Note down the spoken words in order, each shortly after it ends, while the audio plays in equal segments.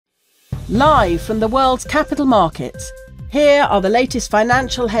Live from the world's capital markets, here are the latest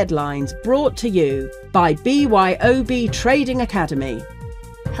financial headlines brought to you by BYOB Trading Academy.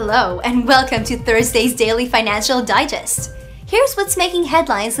 Hello and welcome to Thursday's Daily Financial Digest. Here's what's making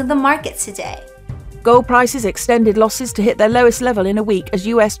headlines in the markets today. Gold prices extended losses to hit their lowest level in a week as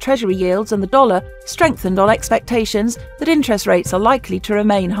US Treasury yields and the dollar strengthened on expectations that interest rates are likely to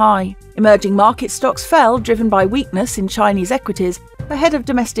remain high. Emerging market stocks fell, driven by weakness in Chinese equities ahead of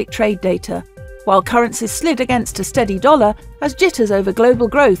domestic trade data, while currencies slid against a steady dollar as jitters over global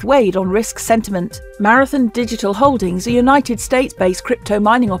growth weighed on risk sentiment. Marathon Digital Holdings, a United States-based crypto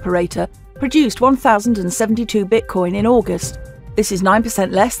mining operator, produced 1,072 Bitcoin in August. This is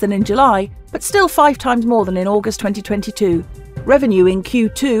 9% less than in July, but still 5 times more than in August 2022. Revenue in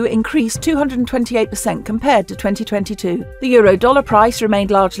Q2 increased 228% compared to 2022. The euro-dollar price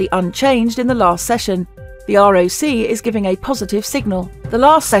remained largely unchanged in the last session. The ROC is giving a positive signal. The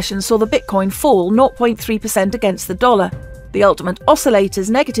last session saw the Bitcoin fall 0.3% against the dollar. The ultimate oscillator's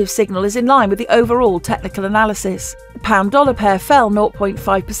negative signal is in line with the overall technical analysis. The pound-dollar pair fell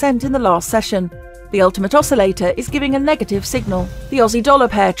 0.5% in the last session. The ultimate oscillator is giving a negative signal. The Aussie dollar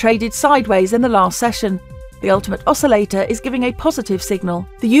pair traded sideways in the last session. The ultimate oscillator is giving a positive signal.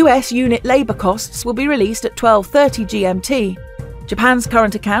 The US unit labour costs will be released at 12:30 GMT. Japan's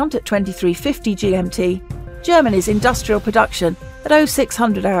current account at 23:50 GMT. Germany's industrial production at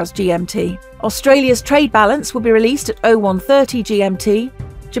 0600 hours GMT. Australia's trade balance will be released at 0130 GMT.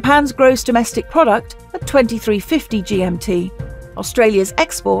 Japan's gross domestic product at 2350 GMT. Australia's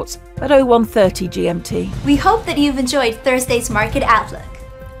exports at 0130 GMT. We hope that you've enjoyed Thursday's Market Outlook.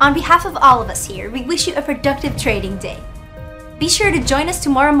 On behalf of all of us here, we wish you a productive trading day. Be sure to join us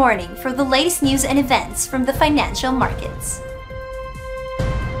tomorrow morning for the latest news and events from the financial markets.